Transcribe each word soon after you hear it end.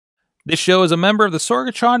This show is a member of the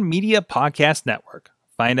Sorgatron Media Podcast Network.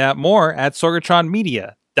 Find out more at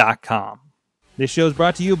sorgatronmedia.com. This show is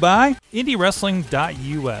brought to you by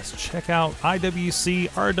IndyWrestling.us. Check out IWC,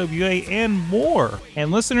 RWA, and more.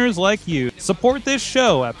 And listeners like you, support this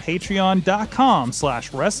show at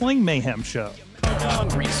patreon.com/Wrestling Mayhem Show.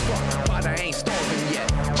 Hungry as fuck, but I ain't starving yet.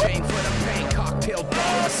 Chain for the pain, cocktail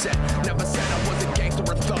dog set. Never said I was a gangster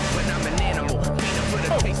or thug, but I'm an animal. Feeding for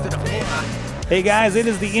the taste of the blood. Hey guys, it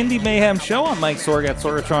is the Indy Mayhem Show. I'm Mike Sorg at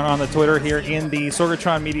Sorgatron on the Twitter here in the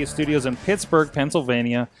Sorgatron Media Studios in Pittsburgh,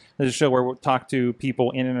 Pennsylvania. This is a show where we'll talk to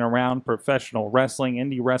people in and around professional wrestling,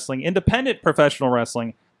 indie wrestling, independent professional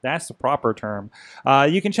wrestling. That's the proper term.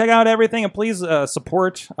 You can check out everything, and please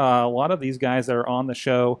support a lot of these guys that are on the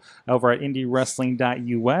show over at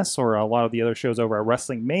IndyWrestling.us or a lot of the other shows over at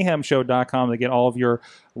WrestlingMayhemShow.com to get all of your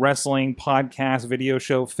wrestling podcast video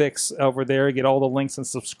show fix over there. Get all the links and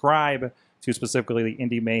subscribe to specifically the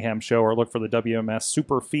Indy Mayhem Show, or look for the WMS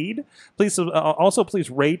super feed. Please also please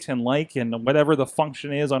rate and like and whatever the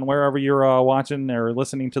function is on wherever you're watching or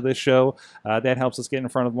listening to this show. That helps us get in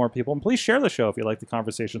front of more people. And please share the show if you like the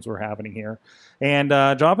conversations we're having here. And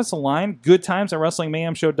drop us a line, goodtimes at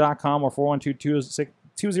WrestlingMayhemShow.com or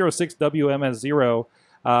 412-206-WMS0.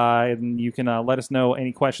 And you can let us know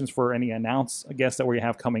any questions for any guests that we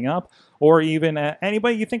have coming up, or even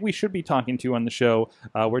anybody you think we should be talking to on the show.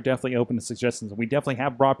 We're definitely open to suggestions. We definitely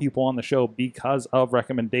have brought people on the show because of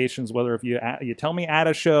recommendations, whether if you tell me at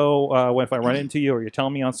a show if I run into you, or you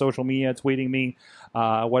tell me on social media, tweeting me,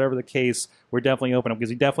 whatever the case, we're definitely open, because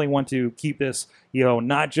we definitely want to keep this,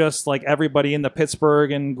 not just like everybody in the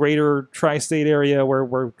Pittsburgh and greater tri-state area, where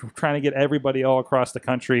we're trying to get everybody all across the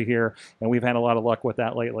country here, and we've had a lot of luck with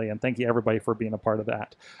that lately, and thank you everybody for being a part of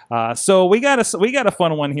that. So we got a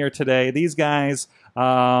fun one here today. These guys,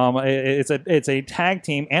 it's a tag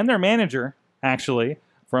team and their manager, actually,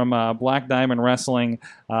 from Black Diamond Wrestling.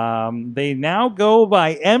 They now go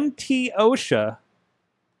by mtOSHA.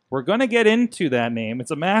 We're going to get into that name.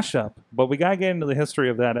 It's a mashup, but we got to get into the history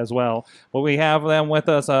of that as well. But we have them with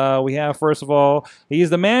us. We have, first of all, he's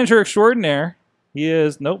the manager extraordinaire. He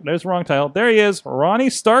is, nope, there's the wrong title. There he is. Ronnie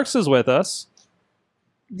Starks is with us.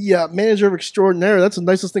 Yeah, manager of extraordinaire. That's the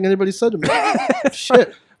nicest thing anybody said to me.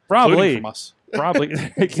 Shit. Probably. From us. Probably.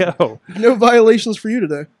 There you go. No violations for you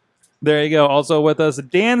today. There you go. Also with us,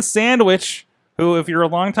 Dan Sandwich, who, if you're a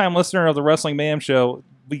longtime listener of the Wrestling Mayhem Show,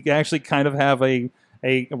 we actually kind of have a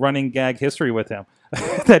running gag history with him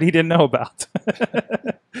that he didn't know about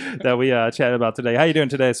that we chatted about today. How you doing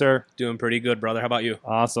today, sir? Doing pretty good, brother. How about you?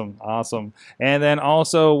 Awesome. And then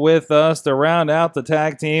also with us to round out the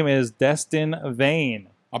tag team is Destin Vaine.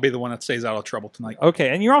 I'll be the one that stays out of trouble tonight. Okay,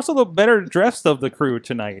 and you're also the better dressed of the crew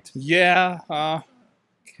tonight. Yeah.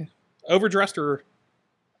 Overdressed, or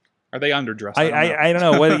are they underdressed? I don't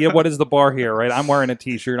know. What is the bar here, right? I'm wearing a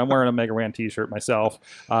T-shirt. I'm wearing a Mega Ran T-shirt myself.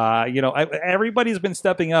 Everybody's been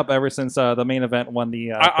stepping up ever since the main event won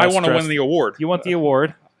the I want to win the award. You want the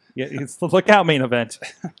award? Yeah, it's the Look Out main event.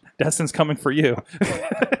 Destin's coming for you.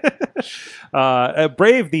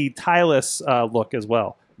 Brave the tireless look as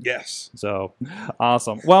well. Yes. So,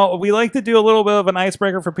 awesome. Well, we like to do a little bit of an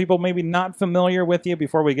icebreaker for people maybe not familiar with you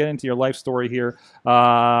before we get into your life story here.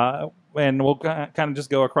 And we'll kind of just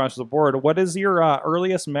go across the board. What is your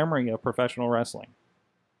earliest memory of professional wrestling?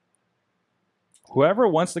 Whoever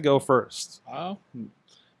wants to go first.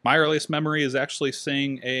 My earliest memory is actually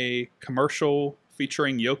seeing a commercial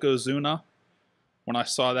featuring Yokozuna. When I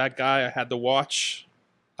saw that guy, I had to watch.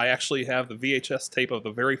 I actually have the VHS tape of the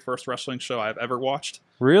very first wrestling show I've ever watched.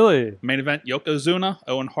 Really? Main event, Yokozuna,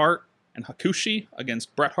 Owen Hart, and Hakushi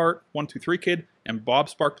against Bret Hart, 1-2-3 Kid, and Bob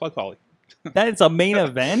Sparkplug Holly. That is a main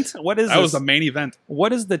event? What is that? That was the main event.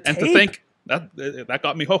 What is the tape? And to think, that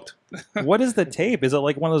got me hooked. What is the tape? Is it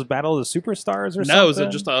like one of those Battle of the Superstars or something? No, is it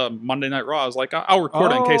just a Monday Night Raw? I was like, I'll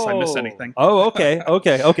record it in case I miss anything. Oh, okay.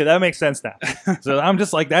 That makes sense now. So I'm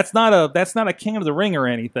just like, that's not a King of the Ring or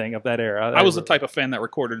anything of that era. I was the type of fan that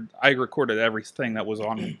recorded everything that was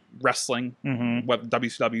on wrestling,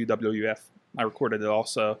 WCW, WWF. I recorded it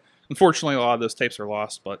also. Unfortunately, a lot of those tapes are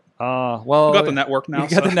lost, but we got the network now. You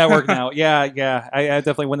got the network now. Yeah. I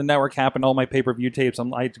definitely, when the network happened, all my pay-per-view tapes,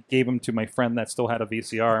 I gave them to my friend that still had a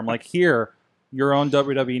VCR. I'm like, here, your own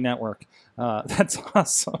WWE network. That's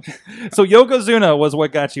awesome. So Yokozuna was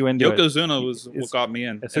what got you into Yokozuna was what got me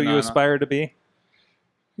in. So you aspired to be?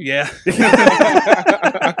 Yeah.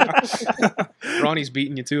 Ronnie's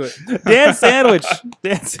beating you to it. Dan Sandwich,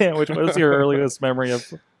 what was your earliest memory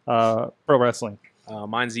of pro wrestling?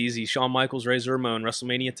 Mine's easy. Shawn Michaels, Razor Ramon,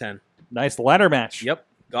 WrestleMania 10. Nice ladder match. Yep.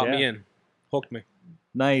 Got me in. Hooked me.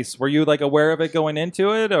 Nice. Were you like aware of it going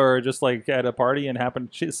into it, or just like at a party and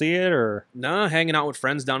happened to see it, or? Nah, hanging out with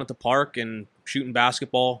friends down at the park and shooting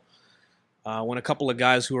basketball. When a couple of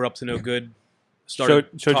guys who were up to no good started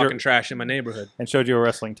Showed talking your- trash in my neighborhood. And showed you a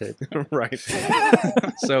wrestling tape. Right.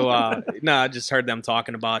 So, I just heard them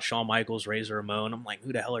talking about Shawn Michaels, Razor Ramon. I'm like,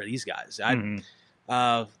 who the hell are these guys? Mhm.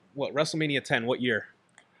 What, WrestleMania 10, what year?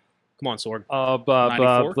 Come on, Sorg.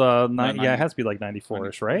 94? Yeah, it has to be like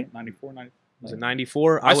 94-ish, right? 94, 90. Was it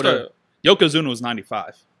 94? I started, Yokozuna was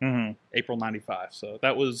 95, Mm-hmm. April 95. So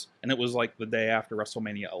that was, and it was like the day after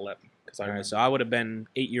WrestleMania 11. Because I All right, remember. so I would have been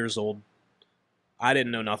 8 years old. I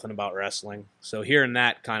didn't know nothing about wrestling. So hearing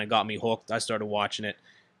that kind of got me hooked. I started watching it.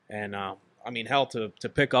 And, hell, to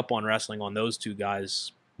pick up on wrestling on those two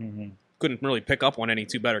guys, Mm-hmm. couldn't really pick up on any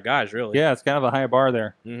two better guys, really. Yeah, it's kind of a high bar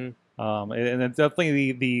there. Mm-hmm. And it's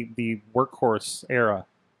definitely the workhorse era,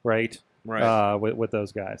 right? Right. With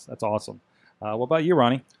those guys. That's awesome. What about you,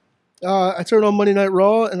 Ronnie? I turned on Monday Night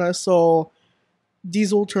Raw and I saw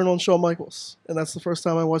Diesel turn on Shawn Michaels, and that's the first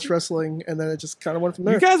time I watched wrestling. And then it just kind of went from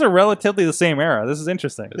there. You guys are relatively the same era. This is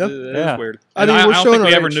interesting. It Yep. is Yeah. weird. I And think I we're don't showing think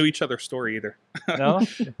we our ever age. knew each other's story either. No,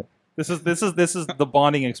 this is the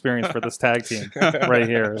bonding experience for this tag team right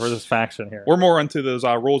here, for this faction here. We're more into those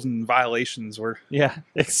rules and violations. Yeah,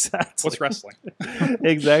 exactly. What's wrestling?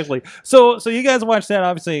 Exactly. So you guys watched that.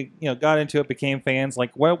 Obviously, got into it, became fans.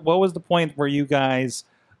 Like, what was the point where you guys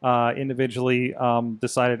individually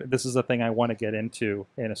decided this is a thing I want to get into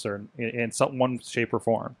in one shape or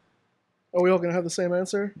form? Are we all going to have the same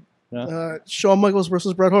answer? Yeah. Shawn Michaels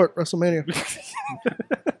versus Bret Hart, WrestleMania.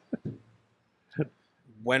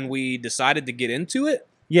 When we decided to get into it,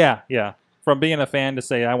 Yeah. From being a fan to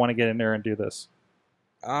say I want to get in there and do this.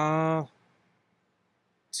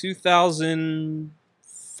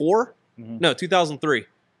 2004? Mhm. No, 2003.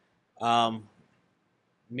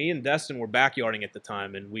 Me and Destin were backyarding at the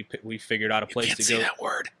time, and we figured out a place to go. that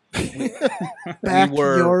word. We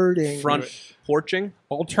were Backyarding. front porching,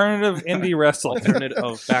 Alternative indie wrestling. alternate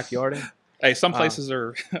of backyarding. Hey, some places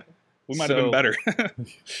are. We might have been so- better.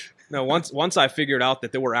 No, once I figured out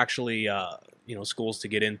that there were actually schools to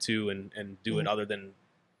get into and do it other than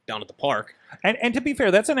down at the park. And to be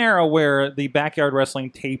fair, that's an era where the backyard wrestling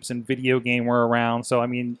tapes and video game were around. So I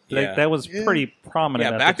mean, Yeah. that was Yeah. pretty prominent.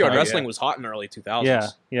 Yeah, at backyard the time. wrestling was hot in the early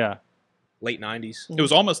 2000s, Yeah. late 90s. It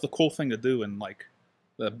was almost the cool thing to do, and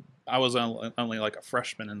I was only like a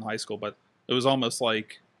freshman in high school, but it was almost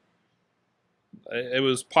like it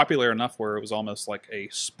was popular enough where it was almost like a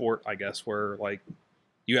sport, I guess, where like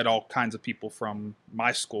you had all kinds of people from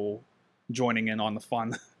my school joining in on the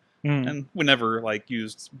fun. Mm. And we never like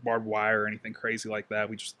used barbed wire or anything crazy like that.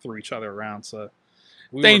 We just threw each other around. So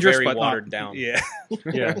We dangerous, were very but watered not, down. Yeah,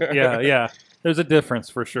 Yeah. There's a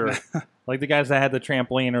difference for sure. Like the guys that had the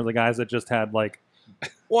trampoline or the guys that just had like.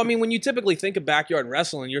 Well, I mean, when you typically think of backyard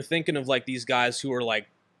wrestling, you're thinking of like these guys who are like,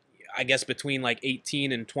 I guess between like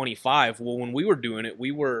 18 and 25. Well, when we were doing it,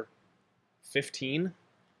 we were 15.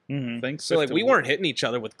 Mhm. I think So like we 15. weren't hitting each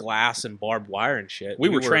other with glass and barbed wire and shit. We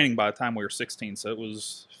were training by the time we were 16, so it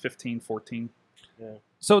was 15, 14.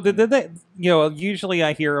 So did they? Usually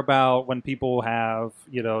I hear about when people have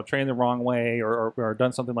trained the wrong way or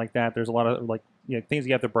done something like that. There's a lot of like things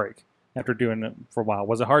you have to break after doing it for a while.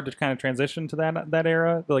 Was it hard to kind of transition to that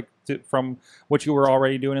era, like from what you were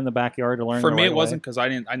already doing in the backyard to learn? For the me, right it wasn't way?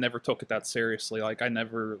 because I never took it that seriously. Like I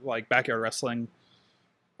never like backyard wrestling.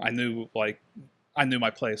 I knew my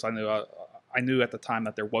place. I knew at the time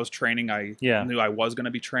that there was training. I knew I was going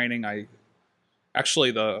to be training. I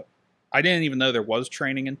didn't even know there was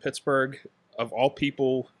training in Pittsburgh. Of all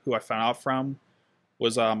people who I found out from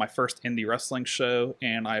was my first indie wrestling show,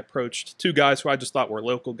 and I approached two guys who I just thought were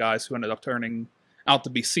local guys who ended up turning out to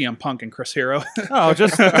be CM Punk and Chris Hero. Oh,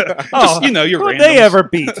 just your who'd they randoms. ever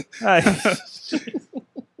beat?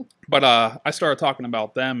 But I started talking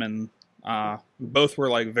about them, and both were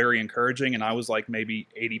like very encouraging, and I was like maybe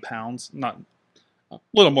 80 pounds, not a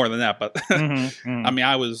little more than that, but Mhm. I mean,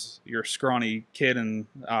 I was your scrawny kid, and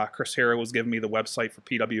Chris Hero was giving me the website for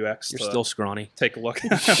PWX. You're to still scrawny. take a look.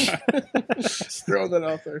 Just throw that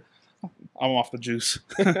out there. I'm off the juice.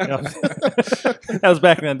 That was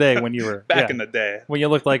back in the day when you were Back in the day. when you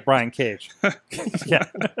looked like Brian Cage. Yeah,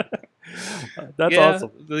 that's Yeah,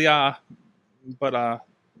 awesome. But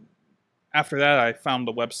after that, I found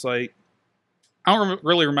the website. I don't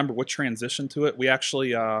really remember what transition to it. We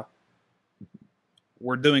actually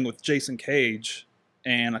were doing with Jason Cage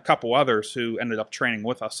and a couple others who ended up training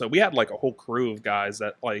with us. So we had like a whole crew of guys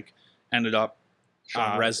that like ended up.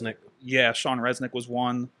 Sean Resnick. Yeah, Sean Resnick was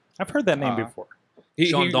one. I've heard that name Uh, before.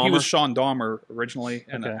 Sean He Dahmer? was Sean Dahmer originally,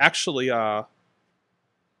 and Okay. actually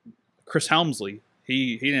Chris Helmsley.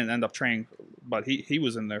 he didn't end up training, but he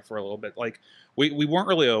was in there for a little bit. Like we weren't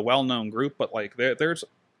really a well-known group, but like there's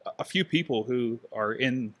a few people who are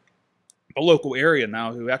in the local area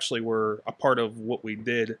now who actually were a part of what we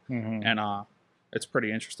did, and it's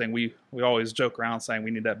pretty interesting. We always joke around saying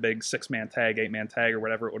we need that big 6-man tag, 8-man tag, or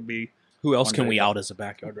whatever it would be. Who else can we out as a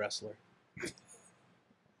backyard wrestler?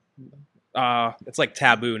 It's like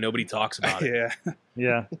taboo. Nobody talks about it.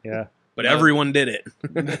 Yeah. But everyone did it.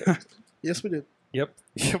 Yes, we did. Yep.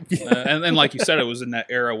 And like you said, it was in that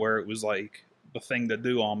era where it was like the thing to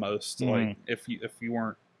do almost. Like if you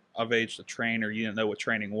weren't of age to train or you didn't know what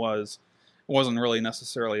training was, it wasn't really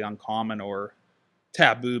necessarily uncommon or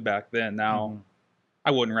taboo back then. Now, I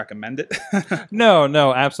wouldn't recommend it.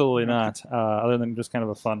 No, absolutely not. Other than just kind of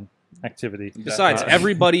a fun activity. Besides,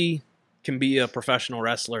 everybody can be a professional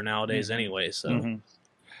wrestler nowadays anyway. So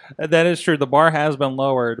that is true. The bar has been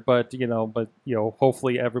lowered, but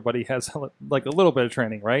hopefully everybody has like a little bit of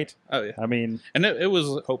training, right? Oh yeah. I mean, and it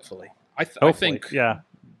was hopefully. I think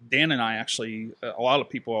Dan and I actually, a lot of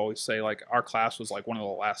people always say like our class was like one of the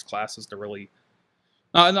last classes to really.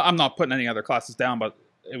 I'm not putting any other classes down, but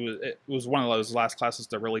it was one of those last classes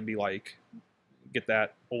to really be like get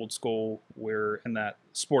that old school. We're in that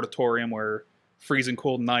sportatorium where freezing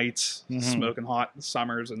cold nights, smoking hot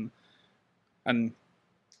summers, and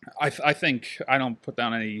I think I don't put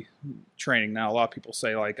down any training now. A lot of people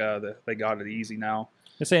say like they got it easy now.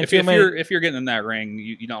 If you're getting in that ring,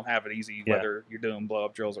 you don't have it easy. Whether you're doing blow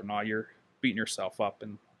up drills or not, you're beating yourself up,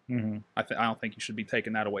 and I don't think you should be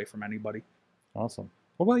taking that away from anybody. Awesome.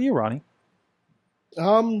 What about you, Ronnie?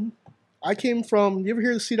 I came from. You ever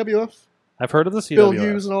hear of the CWF? I've heard of the CWF. Bill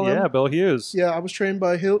Hughes and all that. Yeah, Bill Hughes. Yeah, I was trained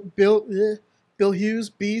by Bill Hughes,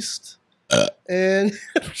 Beast, and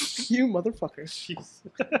you motherfucker.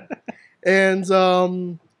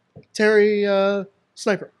 And Terry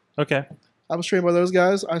Sniper. Okay. I was trained by those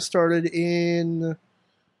guys. I started in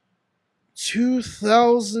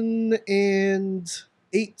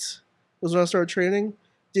 2008 was when I started training.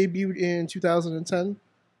 Debuted in 2010.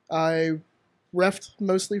 I reffed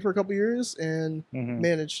mostly for a couple years and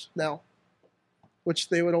managed now. Which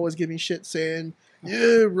they would always give me shit saying,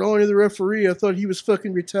 yeah, Ronnie the referee, I thought he was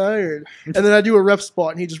fucking retired. And then I do a ref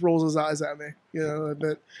spot and he just rolls his eyes at me.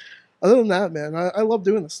 But other than that, man, I love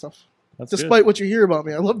doing this stuff. Despite what you hear about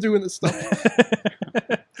me, I love doing this stuff.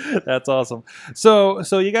 That's awesome.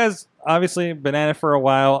 So you guys obviously been at it for a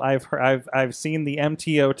while. I've seen the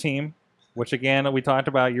MTO team, which again we talked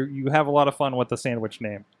about. You have a lot of fun with the sandwich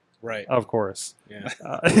name, right? Of course. Yeah.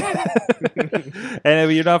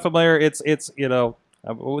 And if you're not familiar, it's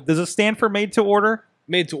does it stand for made to order?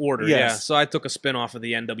 Made to order, yes. Yeah. So I took a spin off of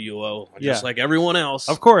the NWO, just like everyone else.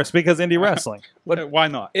 Of course, because indie wrestling. But why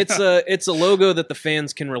not? It's a logo that the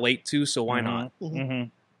fans can relate to, so why not?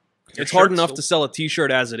 It's hard enough to sell a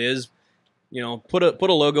T-shirt as it is. Put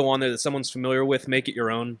a logo on there that someone's familiar with, make it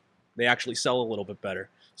your own. They actually sell a little bit better.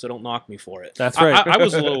 So don't knock me for it. That's right.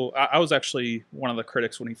 I was actually one of the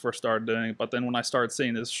critics when he first started doing it, but then when I started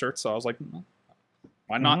seeing his shirts, I was like,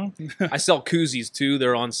 why not? I sell koozies too.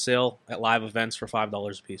 They're on sale at live events for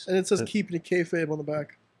 $5 a piece. And it says keeping it kayfabe on the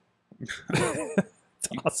back. It's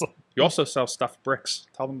awesome. You also sell stuffed bricks.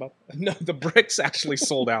 Tell them about that. No, the bricks actually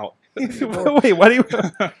sold out. Wait, what do you...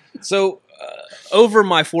 So, over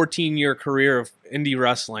my 14-year career of indie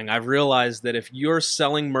wrestling, I've realized that if you're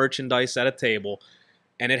selling merchandise at a table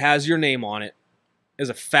and it has your name on it, there's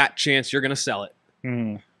a fat chance you're going to sell it.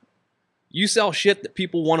 You sell shit that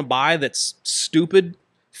people want to buy that's stupid,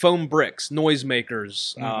 foam bricks,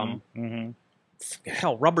 noisemakers,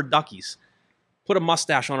 hell, rubber duckies. Put a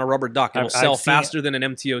mustache on a rubber duck. It'll sell faster than an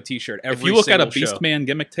MTO T-shirt. If you look at a Beastman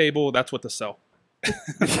gimmick table, that's what to sell.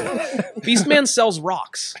 Beastman sells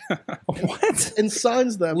rocks. What? And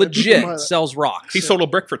signs them. Legit sells rocks. He sold a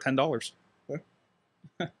brick for $10.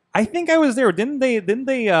 I think I was there. Didn't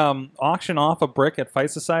they auction off a brick at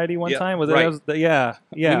Fight Society one time? Was right. Yeah.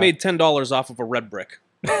 We made $10 off of a red brick.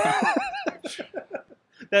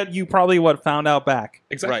 That you probably found out back.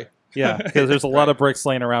 Exactly. Right. Yeah, because there's a lot of bricks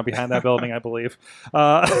laying around behind that building, I believe.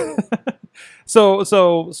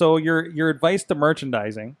 So your advice to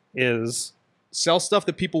merchandising is sell stuff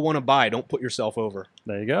that people want to buy. Don't put yourself over.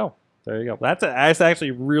 There you go. That's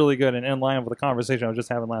actually really good and in line with the conversation I was just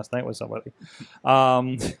having last night with somebody.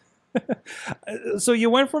 So you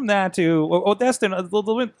went from that to Destin.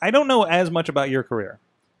 I don't know as much about your career.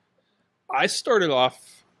 I started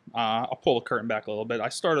off. I'll pull the curtain back a little bit. I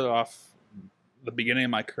started off the beginning of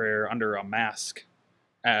my career under a mask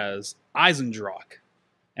as Eisendrock,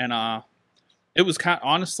 and it was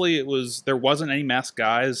honestly there wasn't any masked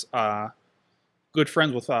guys. Good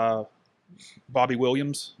friends with Bobby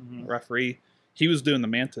Williams, referee. he was doing the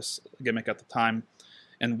Mantis gimmick at the time,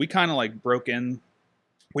 and we kind of like broke in.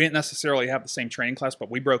 We didn't necessarily have the same training class, but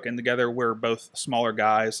we broke in together. We're both smaller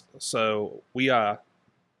guys, so we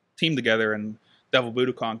teamed together, and Devil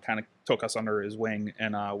Budokan kind of took us under his wing,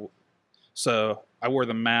 and so I wore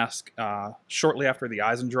the mask shortly after the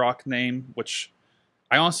Eisendrache name, which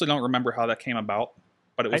I honestly don't remember how that came about,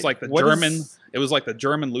 but it was like the German. It was like the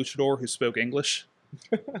German luchador who spoke English.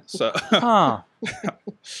 So,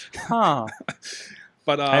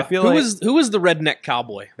 But I feel who was the redneck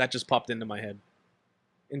cowboy that just popped into my head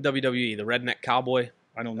in WWE? The redneck cowboy.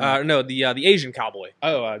 I don't know. No, the Asian cowboy.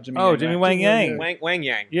 Oh, Jimmy. Jimmy Wang Yang. Wang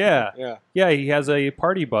Yang. Yeah. He has a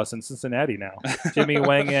party bus in Cincinnati now. Jimmy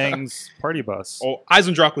Wang Yang's party bus. Oh,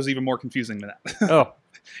 Eisendrache was even more confusing than that. Oh,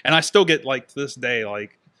 and I still get like to this day,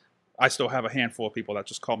 like I still have a handful of people that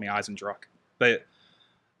just call me Eisendrache. But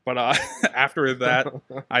after that,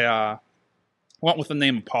 I went with the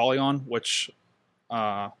name Apollyon, which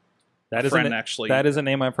that is that is a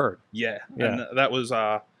name I've heard. Yeah. And that was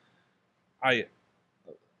I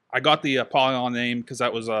got the Apollyon name because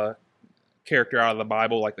that was a character out of the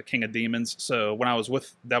Bible, like the King of Demons. So when I was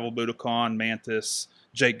with Devil Budokan, Mantis,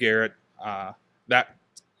 Jake Garrett, that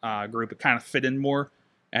group, it kind of fit in more.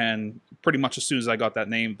 And pretty much as soon as I got that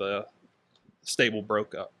name, the stable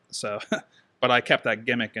broke up. So, but I kept that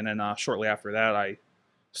gimmick, and then shortly after that, I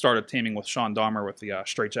started teaming with Sean Dahmer with the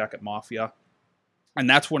Straight Jacket Mafia, and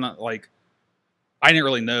that's when I didn't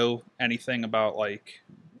really know anything about like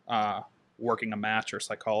working a match or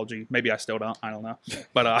psychology. Maybe I still don't. I don't know.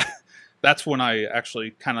 But that's when I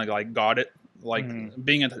actually kind of like got it. Like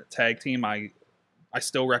being in a tag team, I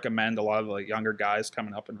still recommend a lot of the younger guys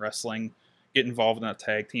coming up in wrestling get involved in a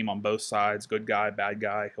tag team on both sides, good guy, bad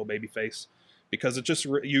guy, heel babyface, because it just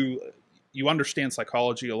you understand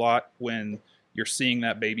psychology a lot when you're seeing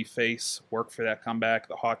that babyface work for that comeback,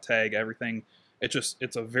 the hot tag, everything. It's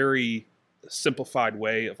a very simplified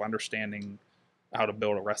way of understanding how to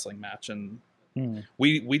build a wrestling match, and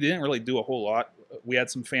we didn't really do a whole lot. We had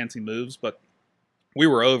some fancy moves, but we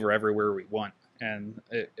were over everywhere we went, and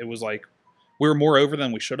it was like we were more over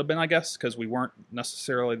than we should have been, I guess, because we weren't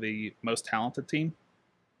necessarily the most talented team.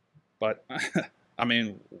 But I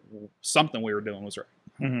mean, something we were doing was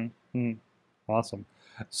right. Awesome.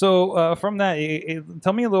 So from that,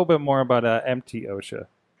 tell me a little bit more about mtOSHA.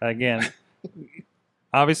 Again,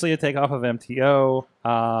 obviously a takeoff of MTO.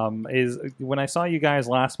 Is when I saw you guys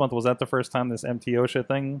last month, was that the first time this mtOSHA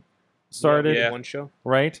thing started? Yeah, one show.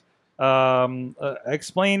 Right?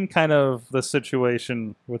 Explain kind of the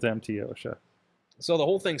situation with mtOSHA. So the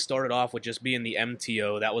whole thing started off with just being the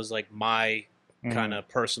MTO. That was like my kind of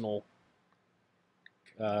personal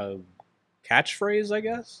catchphrase, I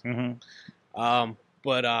guess.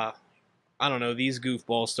 But I don't know. These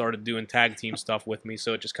goofballs started doing tag team stuff with me,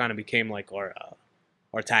 so it just kind of became like our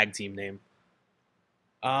tag team name.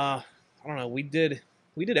 I don't know. We did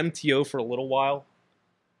MTO for a little while,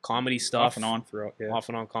 comedy stuff, off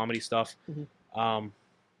and on comedy stuff.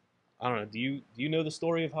 I don't know. Do you know the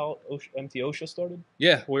story of how mtOSHA started?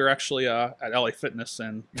 Yeah, we were actually at LA Fitness,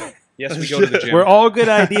 and yes, we go to the gym. Where all good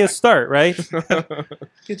ideas start, right?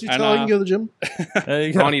 Can't you tell I can go to the gym?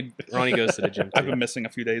 Ronnie goes to the gym too. I've been missing a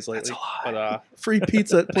few days lately. But Free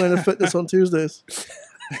pizza at Planet Fitness on Tuesdays.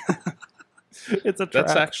 It's a trap.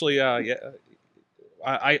 That's actually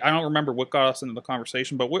I don't remember what got us into the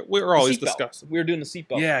conversation, but we're always discussing. We were doing the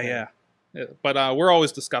seatbelt. Yeah. But we're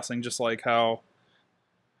always discussing just like how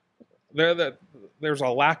there's a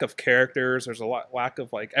lack of characters. There's a lack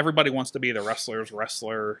of like everybody wants to be the wrestler's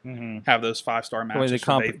wrestler, have those 5-star matches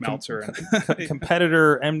with Dave Meltzer, and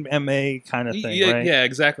competitor MMA kind of thing. Yeah, right? yeah,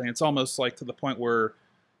 exactly. It's almost like to the point where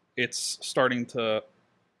it's starting to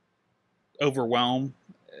overwhelm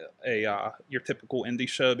your typical indie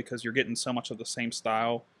show because you're getting so much of the same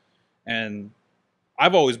style. And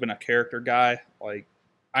I've always been a character guy. Like,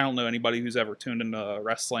 I don't know anybody who's ever tuned into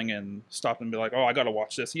wrestling and stopped and be like, "Oh, I got to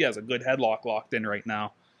watch this. He has a good headlock locked in right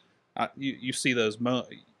now." You see those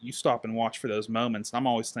you stop and watch for those moments. And I'm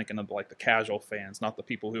always thinking of like the casual fans, not the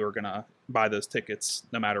people who are gonna buy those tickets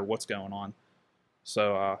no matter what's going on.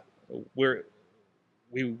 So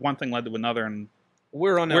one thing led to another, and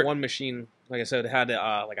we're on that one machine. Like I said, it had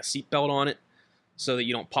like a seatbelt on it so that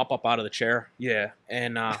you don't pop up out of the chair. Yeah.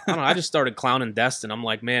 And I don't know. I just started clowning Destin. I'm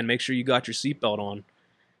like, man, make sure you got your seatbelt on.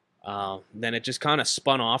 Then it just kind of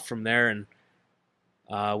spun off from there, and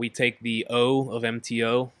we take the O of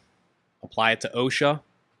MTO, apply it to OSHA.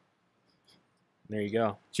 There you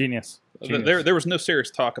go. Genius. There was no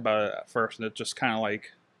serious talk about it at first, and it just kind of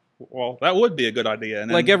like, well, that would be a good idea.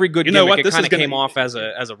 And then, like every good gimmick, it kind of came off as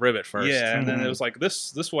a ribbit first. Yeah, and then it was like,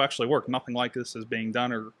 this will actually work. Nothing like this is being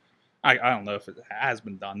done, or I don't know if it has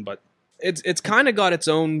been done, but It's kind of got its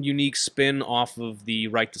own unique spin off of the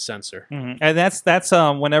right to censor. And that's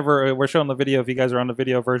whenever we're showing the video, if you guys are on the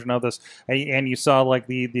video version of this, and you saw like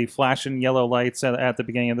the flashing yellow lights at the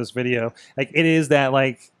beginning of this video, like it is that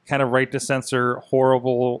like kind of right to censor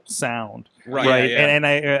horrible sound, right? Yeah. And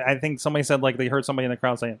I think somebody said like they heard somebody in the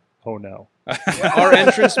crowd saying, "Oh no." Our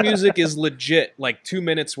entrance music is legit like 2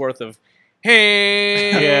 minutes worth of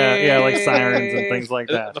hey, yeah, like sirens and things like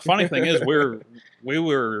that. The funny thing is, we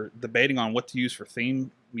were debating on what to use for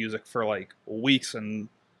theme music for like weeks, and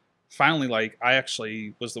finally, like I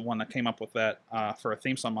actually was the one that came up with that for a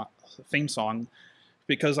theme song,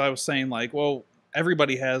 because I was saying like, well,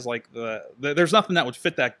 everybody has like there's nothing that would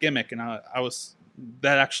fit that gimmick, and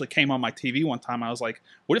that actually came on my TV one time. I was like,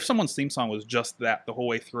 what if someone's theme song was just that the whole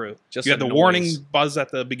way through? Just you had the noise. warning buzz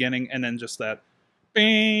at the beginning, and then just that,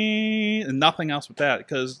 bing, and nothing else with that,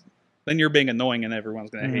 because then you're being annoying and everyone's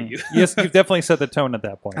going to hate you. Yes, you've definitely set the tone at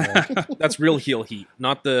that point. Right? That's real heel heat,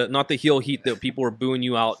 not the heel heat that people are booing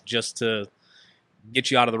you out just to get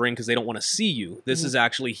you out of the ring because they don't want to see you. This is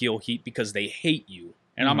actually heel heat because they hate you.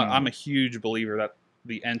 And I'm a huge believer that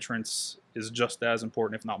the entrance is just as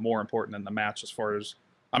important, if not more important, than the match. As far as,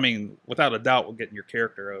 I mean, without a doubt, we're getting your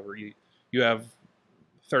character over. You have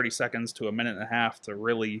 30 seconds to a minute and a half to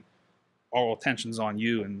really, all attention's on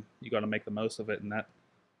you, and you got to make the most of it. And that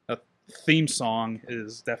theme song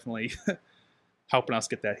is definitely helping us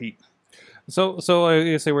get that heat. So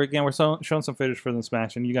I say we're showing some footage for this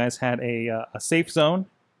match, and you guys had a safe zone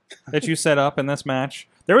that you set up in this match.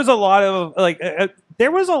 There was a lot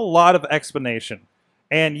of explanation,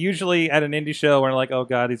 and usually at an indie show we're like, oh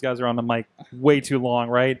god, these guys are on the mic way too long,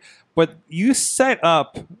 right? But you set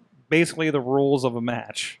up basically the rules of a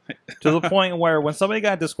match to the point where when somebody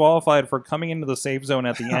got disqualified for coming into the safe zone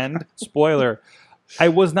at the end, spoiler, I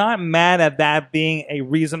was not mad at that being a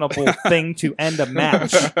reasonable thing to end a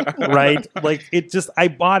match, right? Like I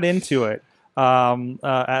bought into it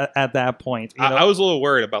at that point. You know? I was a little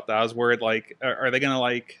worried about that. I was worried, like, are they gonna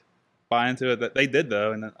like buy into it? That they did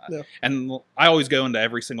though, and I always go into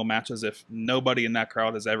every single match as if nobody in that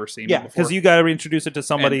crowd has ever seen me before. Because you got to reintroduce it to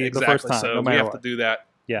somebody the first time. So no we matter have what. to do that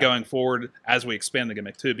going forward as we expand the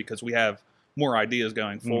gimmick too, because we have more ideas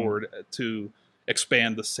going forward to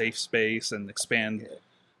expand the safe space and expand.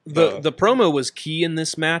 The promo was key in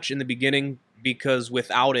this match in the beginning, because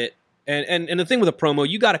without it, and the thing with a promo,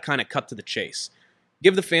 you got to kind of cut to the chase,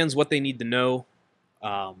 give the fans what they need to know.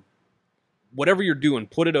 Whatever you're doing,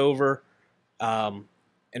 put it over, and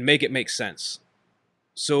make it make sense.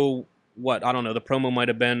 So what? I don't know. The promo might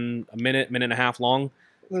have been a minute and a half long.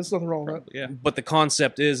 There's nothing wrong with that. Yeah. But the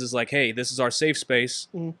concept is like, hey, this is our safe space.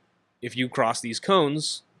 If you cross these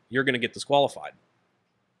cones, you're going to get disqualified.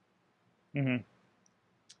 I'm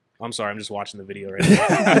sorry, I'm just watching the video right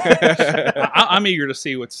now. I'm eager to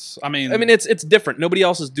see what's. I mean, it's different. Nobody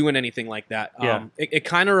else is doing anything like that. Yeah. It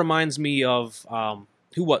kind of reminds me of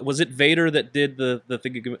what was it? Vader that did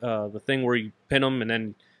the thing where you pin him and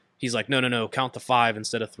then he's like, no, count to 5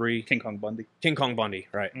 instead of 3. King Kong Bundy,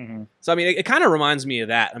 right? So I mean, it kind of reminds me of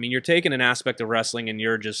that. I mean, you're taking an aspect of wrestling and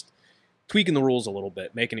you're just tweaking the rules a little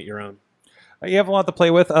bit, making it your own. You have a lot to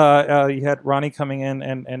play with. You had Ronnie coming in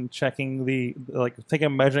and checking taking a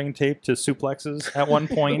measuring tape to suplexes at one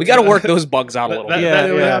point. We got to work those bugs out a little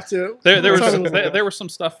bit. We have to. There was some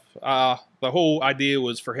stuff. The whole idea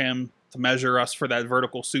was for him to measure us for that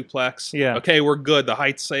vertical suplex. Yeah. Okay, we're good. The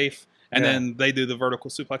height's safe, and then they do the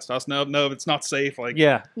vertical suplex to us. No, it's not safe. Like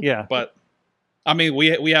yeah. But I mean,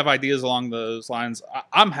 we have ideas along those lines.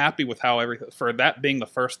 I'm happy with how everything, for that being the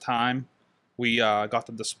first time we got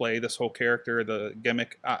to display this whole character, the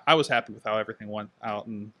gimmick. I was happy with how everything went out,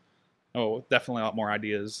 and definitely a lot more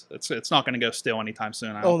ideas. It's not going to go still anytime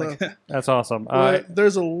soon. I don't think. That's awesome.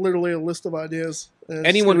 There's literally a list of ideas.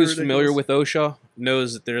 Anyone who's familiar with OSHA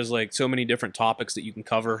knows that there's like so many different topics that you can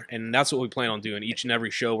cover, and that's what we plan on doing. Each and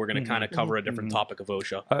every show, we're going to kind of cover a different topic of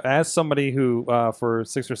OSHA. As somebody who, for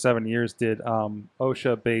 6 or 7 years, did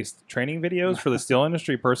OSHA-based training videos for the steel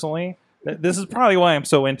industry personally, this is probably why I'm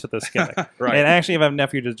so into this gimmick. Right. And I actually have a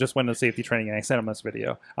nephew that just went to safety training, and I sent him this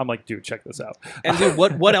video. I'm like, dude, check this out. And dude,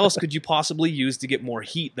 what else could you possibly use to get more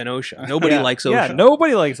heat than OSHA? Nobody likes OSHA. Yeah,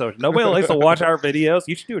 nobody likes OSHA. Nobody likes to watch our videos.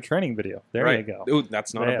 You should do a training video. There you go. Ooh,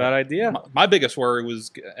 that's not a bad idea. My biggest worry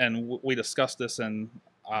was, and we discussed this, and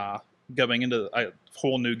going into a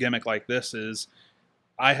whole new gimmick like this is,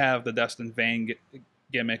 I have the Destin Vaine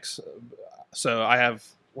gimmicks, so I have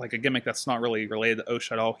like a gimmick that's not really related to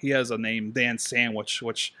OSHA at all. He has a name, Dan Sandwich,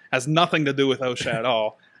 which has nothing to do with OSHA at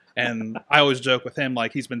all. And I always joke with him,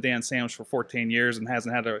 like, he's been Dan Sandwich for 14 years and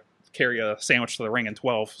hasn't had to carry a sandwich to the ring in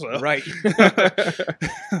 12. So. Right.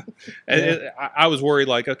 I was worried,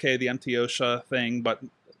 like, okay, the mtOSHA thing, but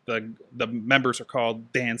the members are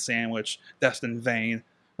called Dan Sandwich, Destin Vaine,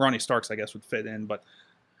 Ronnie Starks, I guess, would fit in. But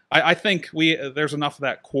I think there's enough of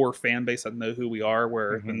that core fan base that know who we are,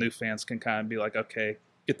 where the new fans can kind of be like, okay,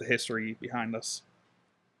 get the history behind us.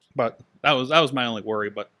 But that was my only worry.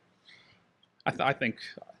 But I think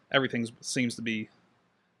everything seems to be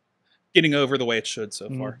getting over the way it should so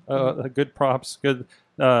far. Good props, good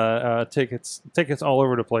tickets all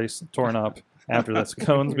over the place, torn up after this.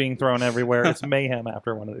 Cones being thrown everywhere. It's mayhem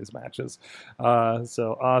after one of these matches.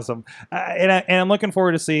 So awesome. And I'm looking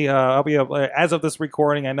forward to see, I'll be as of this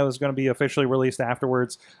recording, I know it's going to be officially released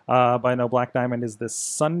afterwards, but I know Black Diamond is this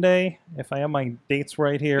Sunday, if I have my dates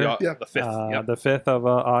right here. Yeah. The 5th. The 5th of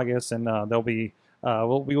August, and they'll be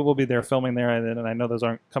we will be there filming there, and I know those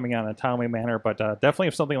aren't coming out in a timely manner, but definitely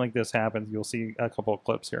if something like this happens, you'll see a couple of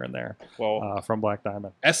clips here and there from Black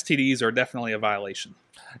Diamond. STDs are definitely a violation.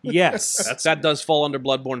 Yes. That does fall under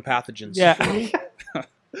bloodborne pathogens. Yeah.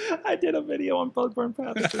 I did a video on bloodborne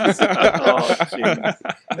pathogens. Oh, jeez.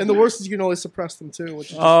 And the worst is you can always suppress them too.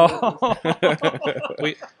 Which is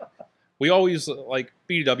we always, like,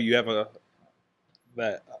 BDW, you have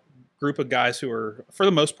that group of guys who are, for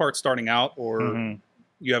the most part, starting out, or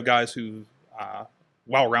you have guys who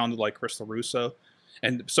well-rounded, like Chris LaRusso.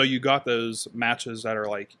 And so you got those matches that are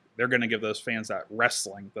like, they're going to give those fans that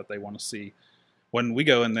wrestling that they want to see. When we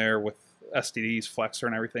go in there with STDs, Flexor,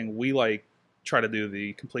 and everything, we like try to do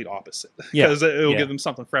the complete opposite. Because it'll give them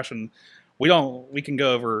something fresh, and we can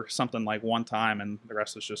go over something like one time, and the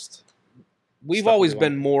rest is just... We've always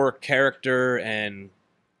been more character and,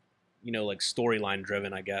 like storyline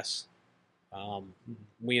driven, I guess.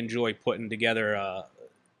 We enjoy putting together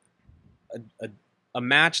a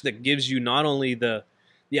match that gives you not only the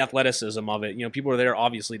athleticism of it. People are there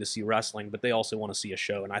obviously to see wrestling, but they also want to see a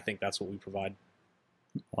show, and I think that's what we provide.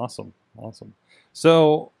 Awesome.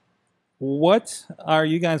 So what are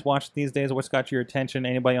you guys watching these days? What's got your attention?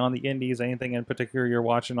 Anybody on the indies? Anything in particular you're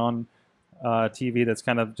watching on TV that's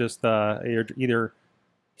kind of just either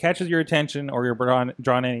catches your attention or you're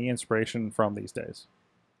drawing any inspiration from these days?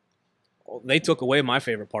 Well, they took away my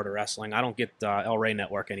favorite part of wrestling. I don't get El Rey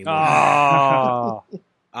Network anymore. Oh.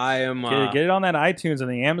 I am get it on that iTunes and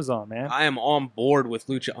the Amazon, man. I am on board with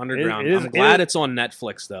Lucha Underground. I'm glad it's on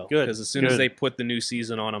Netflix though, good, because as soon as they put the new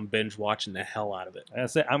season on, I'm binge watching the hell out of it.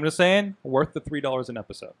 That's it. I'm just saying, worth the $3 an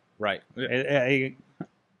episode. Right. You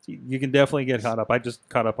can definitely get caught up. I just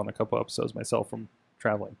caught up on a couple episodes myself from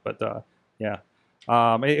traveling, but yeah.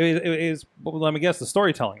 It is. Let me guess, the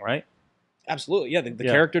storytelling, right? Absolutely, yeah. The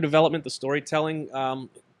character development, the storytelling,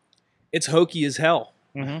 it's hokey as hell.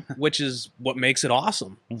 Which is what makes it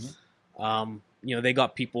awesome. They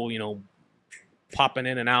got people, popping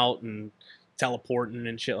in and out and teleporting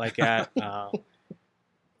and shit like that.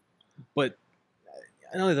 But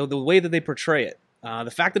I know the way that they portray it,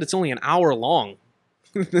 the fact that it's only an hour long,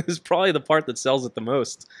 is probably the part that sells it the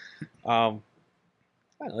most. I've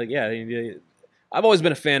always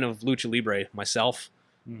been a fan of Lucha Libre myself.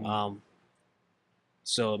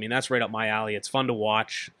 So that's right up my alley. It's fun to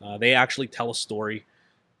watch. They actually tell a story.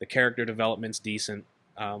 The character development's decent.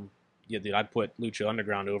 Dude, I'd put Lucha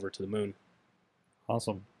Underground over to the moon.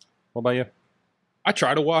 Awesome. What about you? I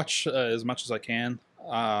try to watch as much as I can,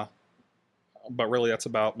 but really that's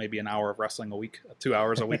about maybe an hour of wrestling a week, 2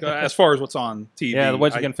 hours a week, as far as what's on TV. Yeah,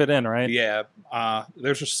 what you can fit in, right? Yeah,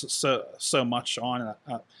 there's just so much on.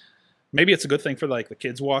 Maybe it's a good thing for like the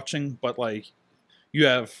kids watching, but like you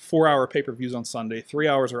have 4-hour pay-per-views on Sunday, 3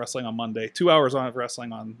 hours of wrestling on Monday, 2 hours of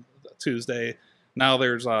wrestling on Tuesday. Now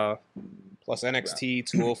there's plus NXT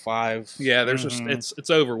 205. Yeah, there's just it's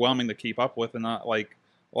overwhelming to keep up with, and not like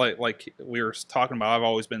we were talking about. I've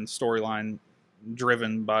always been storyline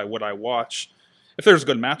driven by what I watch. If there's a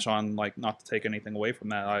good match on, like, not to take anything away from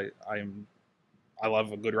that, I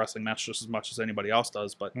love a good wrestling match just as much as anybody else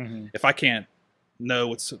does. But if I can't know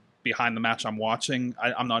what's behind the match I'm watching,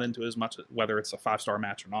 I'm not into it as much, whether it's a 5-star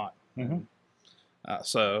match or not.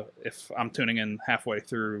 So if I'm tuning in halfway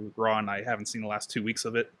through Raw and I haven't seen the last 2 weeks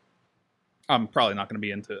of it, I'm probably not going to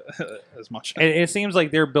be into it as much. It seems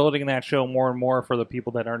like they're building that show more and more for the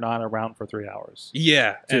people that are not around for 3 hours.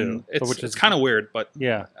 Yeah, and it's kind of weird, but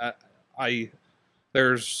yeah,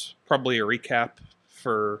 there's probably a recap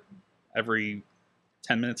for every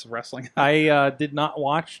 10 minutes of wrestling. I did not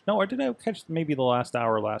watch. No, or did I catch maybe the last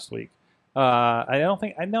hour last week? I don't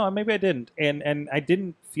think. I know. Maybe I didn't, and I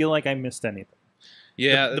didn't feel like I missed anything.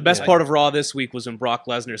 Yeah, the best part of Raw this week was when Brock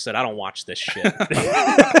Lesnar said, "I don't watch this shit."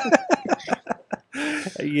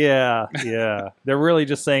 Yeah. They're really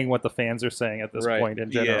just saying what the fans are saying at this Right. point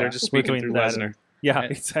in general. They're just speaking Between through that Lesnar. and- Yeah,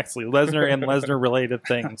 exactly. Lesnar and Lesnar related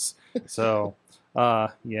things. So,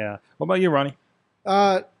 yeah. What about you, Ronnie?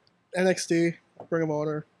 NXT, Ring of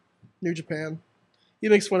Honor, New Japan. He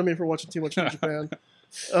makes fun of me for watching too much New Japan.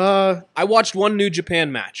 I watched one New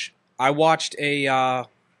Japan match. I watched the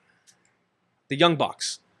Young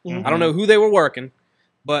Bucks. Mhm. I don't know who they were working,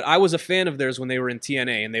 but I was a fan of theirs when they were in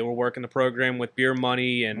TNA, and they were working the program with Beer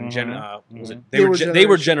Money and was it? They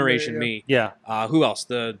were Generation Yeah. Me. Yeah. Who else?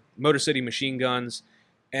 The Motor City Machine Guns,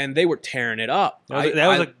 and they were tearing it up. That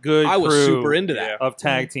was a good I was crew super into that. of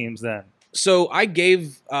tag teams then. So I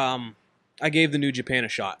gave the New Japan a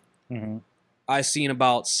shot. Mm-hmm. I seen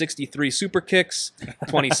about 63 super kicks,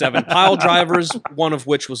 27 pile drivers, one of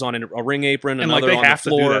which was on a ring apron, And another like they on have the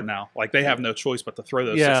to do floor. that now. Like they have no choice but to throw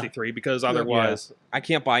those Yeah. 63 because otherwise, I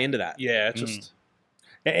can't buy into that. yeah, it's just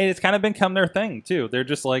And it's kind of become their thing too. They're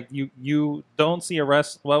just like you don't see a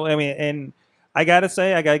Well, I mean, and I gotta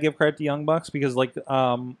say, I gotta give credit to Young Bucks because like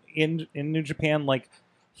in New Japan, like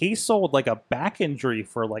he sold like a back injury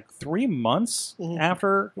for like 3 months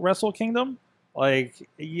after Wrestle Kingdom. Like,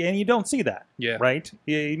 and you don't see that, yeah. right?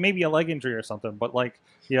 Maybe a leg injury or something, but like,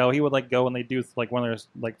 he would like go and they do like one of those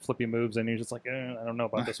like flippy moves, and he's just like, I don't know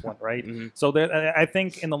about this one, right? So I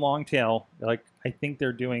think in the long tail, like I think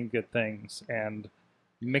they're doing good things and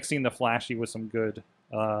mixing the flashy with some good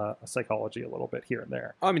psychology a little bit here and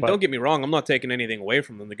there. I mean, don't get me wrong. I'm not taking anything away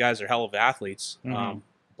from them. The guys are hell of athletes.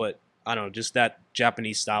 But I don't know, just that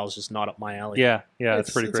Japanese style is just not up my alley. Yeah, it's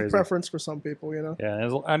pretty it's crazy. a preference for some people, you know. Yeah,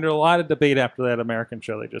 there's under a lot of debate after that American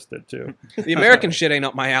show they just did too. The American shit ain't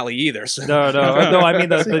up my alley either. So. No. I mean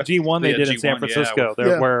the G1 they The did in G1, San yeah, Francisco,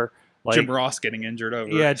 Yeah. where like Jim Ross getting injured over.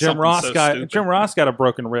 Jim something Ross so got stupid. Jim Ross got a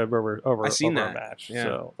broken rib over I seen a that. match. Yeah.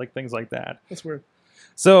 So like things like that. That's weird.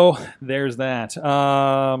 So there's that. Did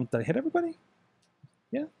I hit everybody?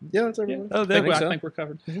 Yeah, that's everyone. Oh, I there we think, go. I think we're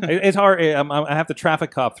covered. It's hard. I have to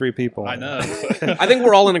traffic cop 3 people. I know. I think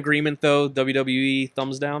we're all in agreement, though. WWE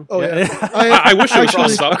thumbs down. Oh yeah. I wish it was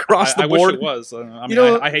actually- crossed up. across the I wish board. it was. I mean, You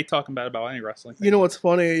know- I hate talking bad about any wrestling. You know what's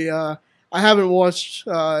funny? I haven't watched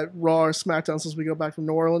Raw or SmackDown since we got back from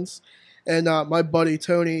New Orleans, and my buddy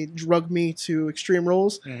Tony drugged me to Extreme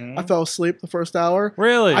Rules. Mhm. I fell asleep the first hour.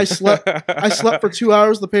 Really? I slept. I slept for 2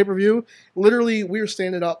 hours. The pay per view. Literally, we were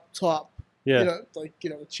standing up top. Yeah.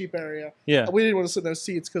 The cheap area. Yeah. We didn't want to sit in those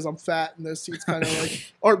seats because I'm fat, and those seats kind of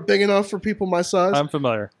like aren't big enough for people my size. I'm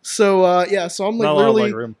familiar. So so I'm like Not a lot of literally,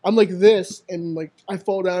 leg room. I'm like this, and like I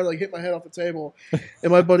fall down, and, like hit my head off the table,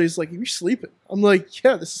 and my buddy's like, "You're sleeping." I'm like,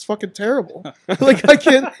 "Yeah, this is fucking terrible. Like I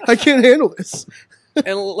can't handle this."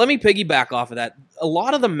 And let me piggyback off of that. A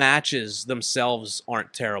lot of the matches themselves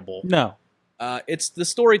aren't terrible. No. It's the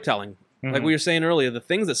storytelling. Like Mhm. we were saying earlier, the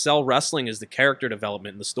things that sell wrestling is the character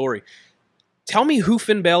development and the story. Tell me who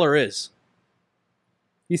Finn Balor is.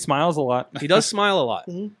 He smiles a lot. He does smile a lot.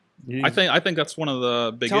 I think that's one of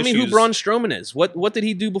the big Tell issues. me who Braun Strowman is. What did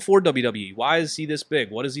he do before WWE? Why is he this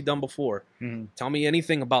big? What has he done before? Mhm. Tell me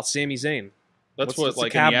anything about Sami Zayn. That's what's the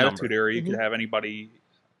like in cab the number? Attitude Era, you could have anybody.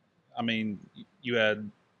 I mean, you had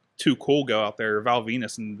Too Cool go out there, Val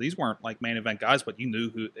Venus, and these weren't like main event guys, but you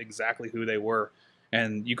knew exactly who they were.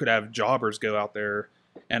 And you could have jobbers go out there,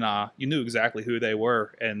 and you knew exactly who they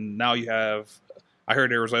were. And now you have, I heard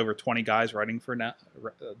there was over 20 guys writing for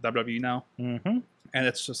WWE now, Mm-hmm. and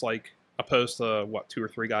it's just like opposed to what 2 or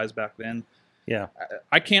 3 guys back then. Yeah.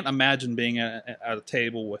 I can't imagine being at a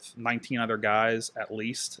table with 19 other guys at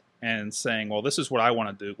least and saying, "Well, this is what I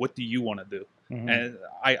want to do. What do you want to do?" Mhm.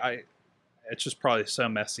 And it's just probably so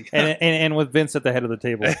messy. and with Vince at the head of the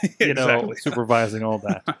table, Exactly. supervising all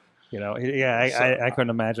that. I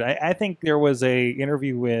couldn't imagine. I think there was a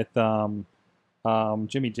interview with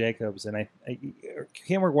Jimmy Jacobs, and I can't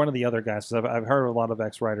remember one of the other guys. 'Cause I've heard a lot of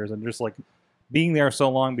ex-writers, and just like being there so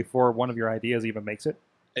long before one of your ideas even makes it.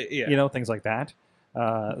 Yeah. Things like that.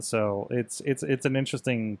 So it's an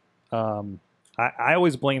interesting. I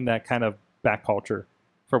always blame that kind of back culture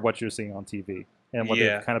for what you're seeing on TV and what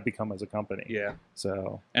Yeah. they've kind of become as a company. Yeah.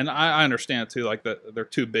 So And I understand too, like they're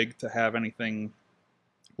too big to have anything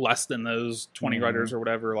less than those 20 Mhm. writers or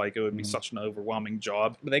whatever. Like it would be Mhm. such an overwhelming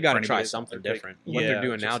job. But they got to for try anybody something to take. different. What they're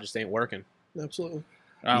doing now just ain't working. Absolutely.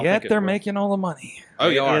 I don't yet think it they're will. making all the money. Oh,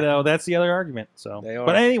 They yeah. are. That's the other argument. So, They are.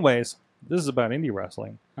 but anyways, this is about indie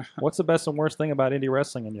wrestling. What's the best and worst thing about indie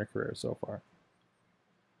wrestling in your career so far?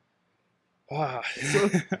 So,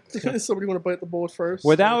 somebody want to bite the bullet first?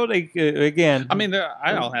 Without again, I mean,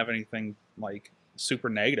 I don't have anything like super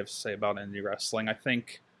negative to say about indie wrestling. I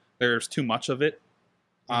think there's too much of it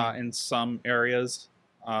in some areas.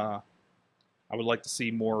 I I would like to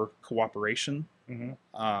see more cooperation. Mm-hmm.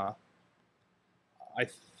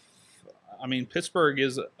 I mean, Pittsburgh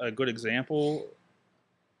is a good example.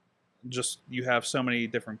 Just you have so many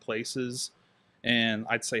different places, and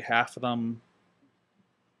I'd say half of them,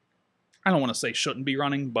 I don't want to say shouldn't be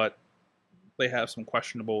running, but they have some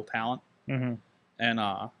questionable talent. Mm-hmm.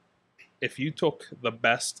 And if you took the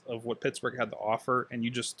best of what Pittsburgh had to offer and you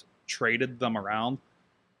just traded them around,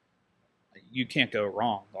 you can't go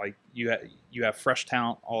wrong. Like you have fresh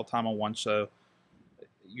talent all the time on one show.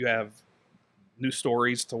 You have new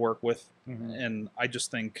stories to work with, and I just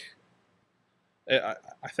think I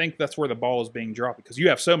think that's where the ball is being dropped, because you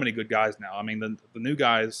have so many good guys now. I mean, the new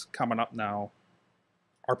guys coming up now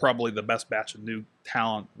are probably the best batch of new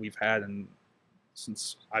talent we've had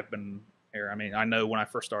since I've been here. I mean, I know when I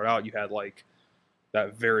first started out, you had like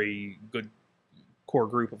that very good core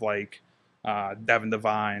group of like Destin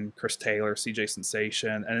Vaine, Chris Taylor, CJ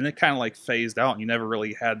Sensation, and then it kind of like phased out, and you never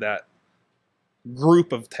really had that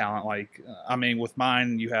group of talent. Like, I mean, with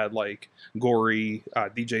mine, you had like Gory,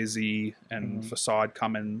 DJZ, and Facade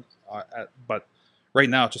coming, but right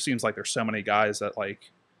now it just seems like there's so many guys that like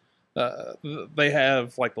they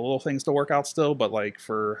have like the little things to work out still, but like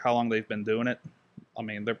for how long they've been doing it, I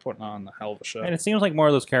mean, they're putting on a hell of a show. And it seems like more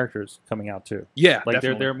of those characters coming out too. Yeah, like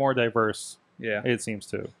definitely. they're more diverse. Yeah, it seems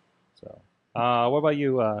too. So, what about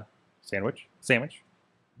you, Sandwich?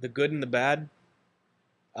 The good and the bad.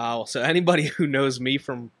 So anybody who knows me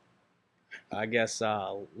from, I guess,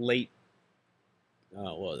 late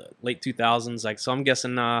 2000s, like, so I'm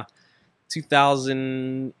guessing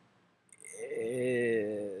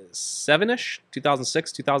 2007-ish,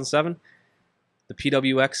 2006, 2007, the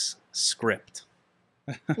PWX script.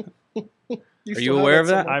 Are you aware of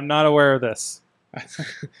that? I'm not aware of this.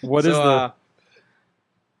 What is the...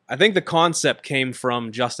 I think the concept came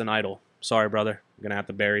from Justin Idol. Sorry, brother. I'm going to have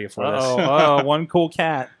to bury you for this. Oh, one cool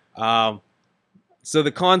cat. So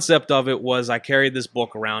the concept of it was I carried this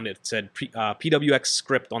book around. It said PWX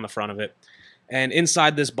script on the front of it. And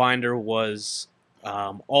inside this binder was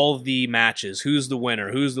all the matches. Who's the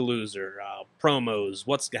winner? Who's the loser? Promos.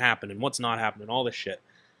 What's happening? What's not happening? All this shit.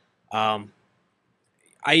 I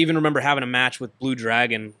even remember having a match with Blue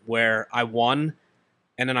Dragon where I won.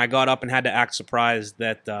 And then I got up and had to act surprised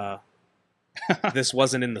that this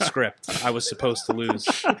wasn't in the script. I was supposed to lose.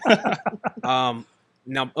 Now,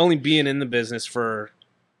 only being in the business for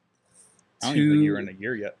I don't even think you're in a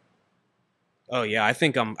year yet. Oh yeah, I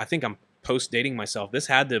think I'm post dating myself. This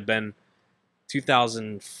had to have been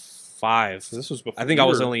 2005. So this was before. I think I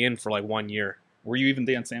was only in for like 1 year. Were you even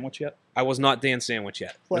Dan Sandwich yet? I was not Dan Sandwich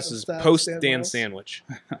yet. This is Platinum post Stan Dan Miles. Sandwich.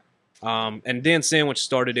 And Dan Sandwich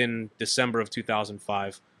started in December of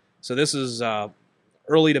 2005. So this is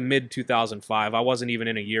early to mid 2005. I wasn't even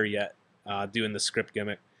in a year yet doing the script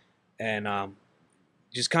gimmick. And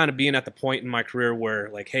just kind of being at the point in my career where,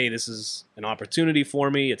 like, hey, this is an opportunity for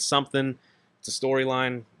me. It's something. It's a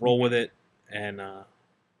storyline. Roll with it. And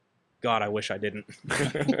God, I wish I didn't.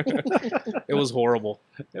 It was horrible.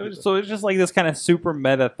 So it's just like this kind of super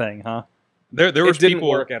meta thing, huh? There was It didn't people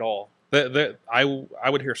work at all. that I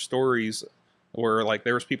would hear stories where like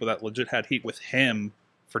there was people that legit had heat with him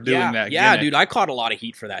for doing that. Yeah, gimmick, dude, I caught a lot of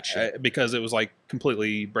heat for that shit. because it was like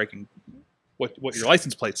completely breaking what your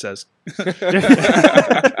license plate says. But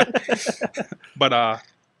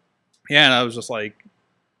yeah, and I was just like,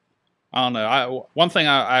 I don't know. One thing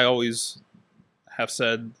I always have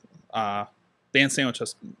said, Dan Sandwich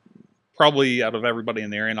has probably out of everybody in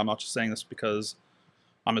the area, and I'm not just saying this because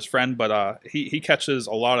I'm his friend, but he catches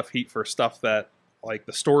a lot of heat for stuff that like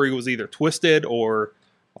the story was either twisted or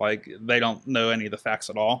like they don't know any of the facts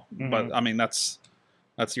at all. But I mean that's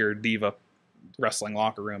your diva wrestling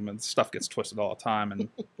locker room, and stuff gets twisted all the time, and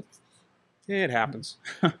It happens.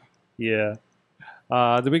 Yeah.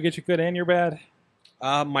 Did we get your good and your bad?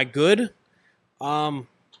 My good, I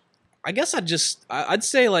guess I'd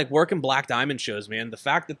say like working Black Diamond shows, man. The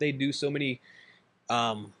fact that they do so many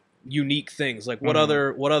unique things, like what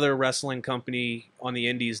other wrestling company on the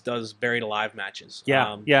indies does buried alive matches?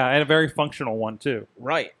 Yeah, and a very functional one too.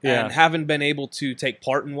 Right. Yeah. And having been able to take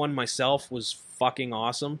part in one myself was fucking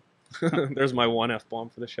awesome. There's my one F-bomb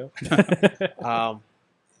for the show.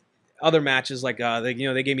 Other matches, like they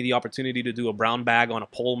gave me the opportunity to do a brown bag on a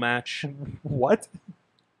pole match. What?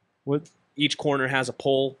 Each corner has a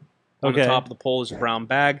pole. On the Okay. top of the pole is a brown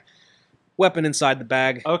bag. Weapon inside the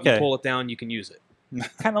bag. Okay. You pull it down, you can use it.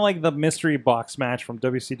 Kind of like the mystery box match from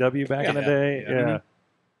WCW back in the day.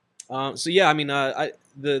 Yeah. So yeah, I mean,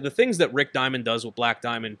 the things that Rick Diamond does with Black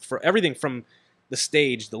Diamond, for everything from the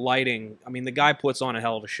stage, the lighting. I mean, the guy puts on a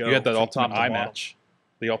hell of a show. you had that from ultimate top to eye bottom. match.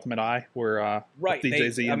 the Ultimate Eye, where Right.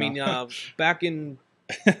 DJZ. I mean, back in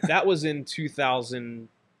that was in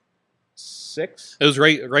 2006. It was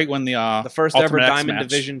right when the The first Ultimate ever X Diamond match.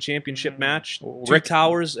 Division Championship match. Two Rick-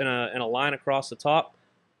 towers and a line across the top.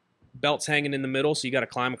 Belts hanging in the middle, so you got to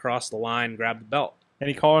climb across the line, grab the belt. And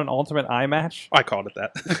he called it an Ultimate Eye match? I called it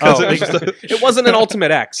that. Oh, It was just It wasn't an Ultimate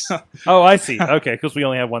X. Oh, I see. Okay, because we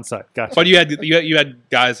only have one side. Gotcha. but you had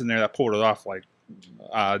guys in there that pulled it off, like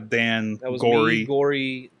Dan, That was Gory. me,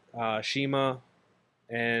 Gory, Shima,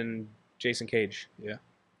 and Jason Cage. Yeah.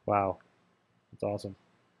 Wow. That's awesome.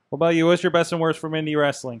 What about you? What's your best and worst from indie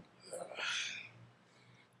wrestling?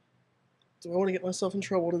 Do I want to get myself in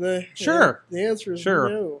trouble today? Sure. The answer is Sure.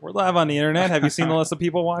 no. We're live on the internet. Have you seen the list of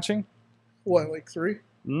people watching? What, like 3?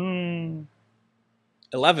 11.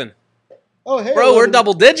 Oh, hey, Bro, we're 11.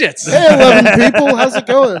 double digits. Hey, 11 people. How's it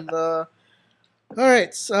going? All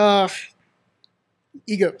right.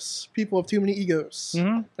 Egos. People have too many egos.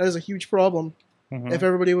 Mm-hmm. That is a huge problem. Mm-hmm. If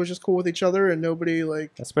everybody was just cool with each other and nobody, like...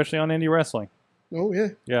 Especially on indie wrestling. Oh, yeah.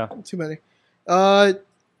 Yeah. Too many.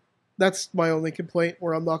 That's my only complaint,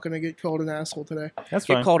 where I'm not going to get called an asshole today. That's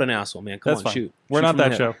Get fine. called an asshole, man. Come That's on, fine. shoot. We're Shoot not from the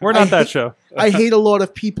that hip. show. We're not that show. I hate a lot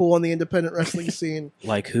of people on the independent wrestling scene.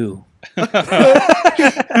 Like who?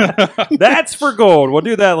 That's for gold. We'll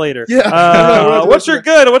do that later. Yeah. What's your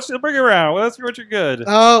good? Bring it around. What's your good?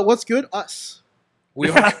 What's good? Us. We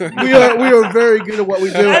are. We are very good at what we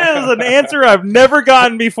do. That is an answer I've never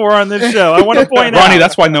gotten before on this show. I want to point out. Ronnie,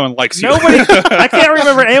 that's why no one likes you. Nobody. I can't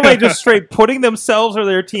remember anybody just straight putting themselves or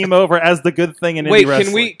their team over as the good thing in Wait, indie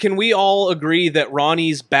wrestling. can we all agree that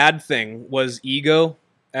Ronnie's bad thing was ego,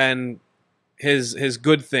 and his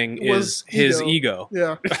good thing Was is his ego?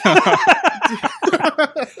 Yeah.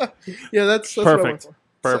 Yeah, that's what I went Perfect. for.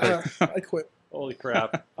 Perfect. So, I quit. Holy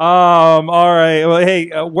crap. All right. Well, hey,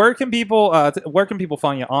 where can people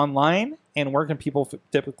find you online, and where can people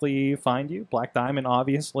typically find you? Black Diamond,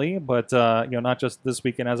 obviously, but not just this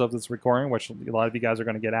weekend as of this recording, which a lot of you guys are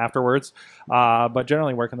going to get afterwards. But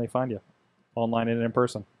generally, where can they find you, online and in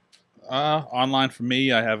person? Online for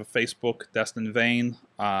me, I have a Facebook, Destin Vaine.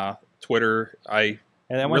 Twitter, I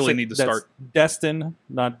And then really need to start. Destin,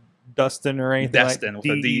 not Dustin or anything. Destin like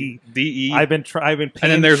with a D-E. I've been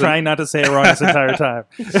then there's trying not to say it wrong this entire time.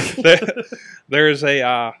 There's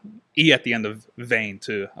a E at the end of Vain,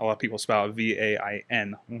 too. A lot of people spell it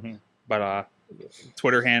V-A-I-N. Mm-hmm. But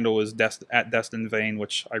Twitter handle is at Destin Vaine,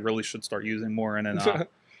 which I really should start using more. And then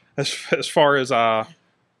as far as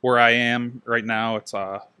where I am right now, it's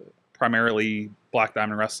primarily Black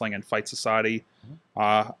Diamond Wrestling and Fight Society.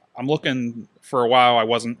 I'm looking for a while. I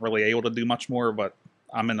wasn't really able to do much more, but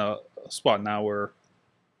I'm in a spot now where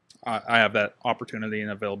I have that opportunity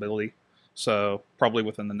and availability. So probably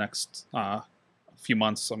within the next few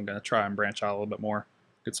months, I'm going to try and branch out a little bit more,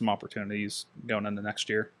 get some opportunities going into next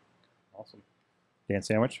year. Awesome. Dan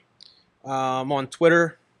Sandwich? I'm on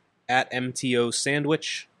Twitter at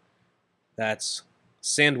mtOSandwich. That's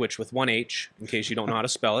sandwich with one H, in case you don't know how to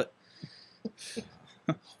spell it.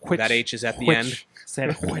 That H is at the end.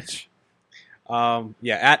 Sandwich.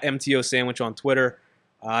 At mtOSandwich on Twitter.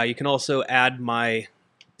 You can also add my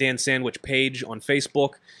Dan Sandwich page on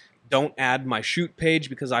Facebook. Don't add my shoot page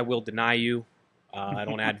because I will deny you. I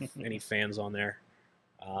don't add any fans on there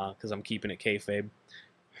because I'm keeping it kayfabe.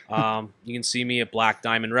 You can see me at Black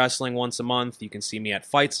Diamond Wrestling once a month. You can see me at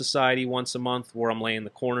Fight Society once a month, where I'm laying the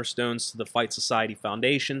cornerstones to the Fight Society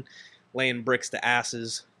Foundation, laying bricks to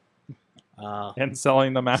asses. And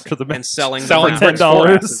selling them after the match. And selling for them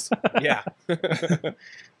 $10.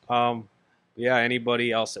 Yeah.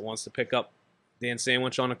 Anybody else that wants to pick up Dan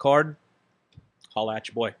Sandwich on a card, holla at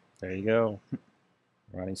your boy. There you go.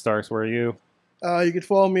 Ronnie Starks, where are you? You can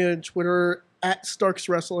follow me on Twitter at Starks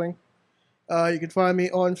Wrestling. You can find me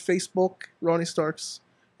on Facebook, Ronnie Starks.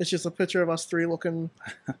 It's just a picture of us three looking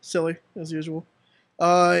silly, as usual.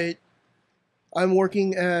 I'm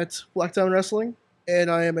working at Black Diamond Wrestling,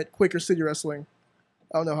 and I am at Quaker City Wrestling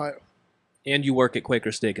out in Ohio. And you work at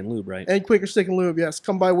Quaker Steak and Lube, right? And Quaker Steak and Lube, yes.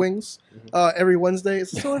 Come by Wings every Wednesday.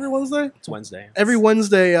 Is it still every Wednesday? It's Wednesday. Every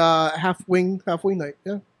Wednesday, half wing night.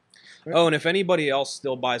 Yeah. Oh, and if anybody else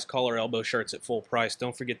still buys collar elbow shirts at full price,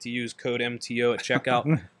 don't forget to use code MTO at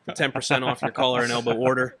checkout for 10% off your collar and elbow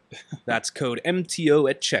order. That's code MTO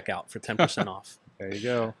at checkout for 10% off. There you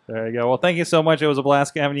go. There you go. Well, thank you so much. It was a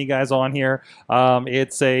blast having you guys on here.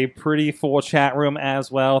 It's a pretty full chat room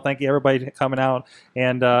as well. Thank you, everybody, coming out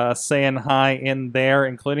and saying hi in there,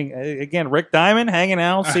 including, again, Rick Diamond hanging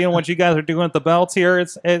out, seeing what you guys are doing at the belts here,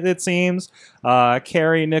 it seems.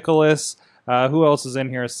 Carrie, Nicholas, who else is in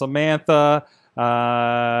here? Samantha.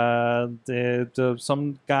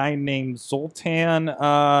 Some guy named Zoltan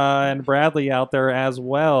and Bradley out there as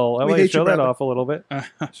well. Oh, We wait, hate you, show that Bradley. off a little bit.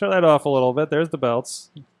 Show that off a little bit. There's the belts.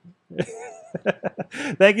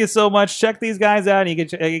 Thank you so much. Check these guys out. You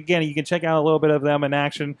can check out a little bit of them in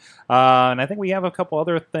action. And I think we have a couple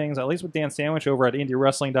other things, at least with Dan Sandwich over at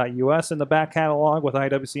IndieWrestling.us in the back catalog with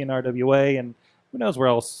IWC and RWA, and who knows where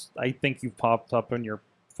else. I think you've popped up in your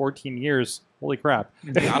 14 years. Holy crap.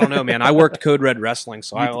 I don't know, man. I worked Code Red Wrestling,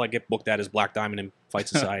 so I get booked at as Black Diamond in Fight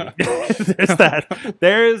Society. There's that.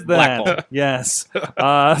 There's that. Blackball. Yes.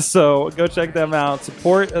 So go check them out.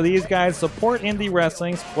 Support these guys. Support indie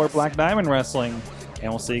wrestling. Support Black Diamond Wrestling.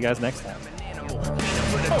 And we'll see you guys next time.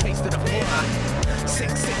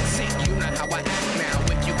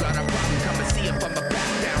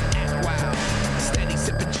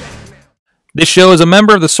 This show is a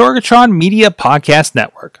member of the Sorgatron Media Podcast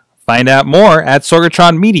Network. Find out more at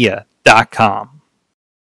sorgatronmedia.com.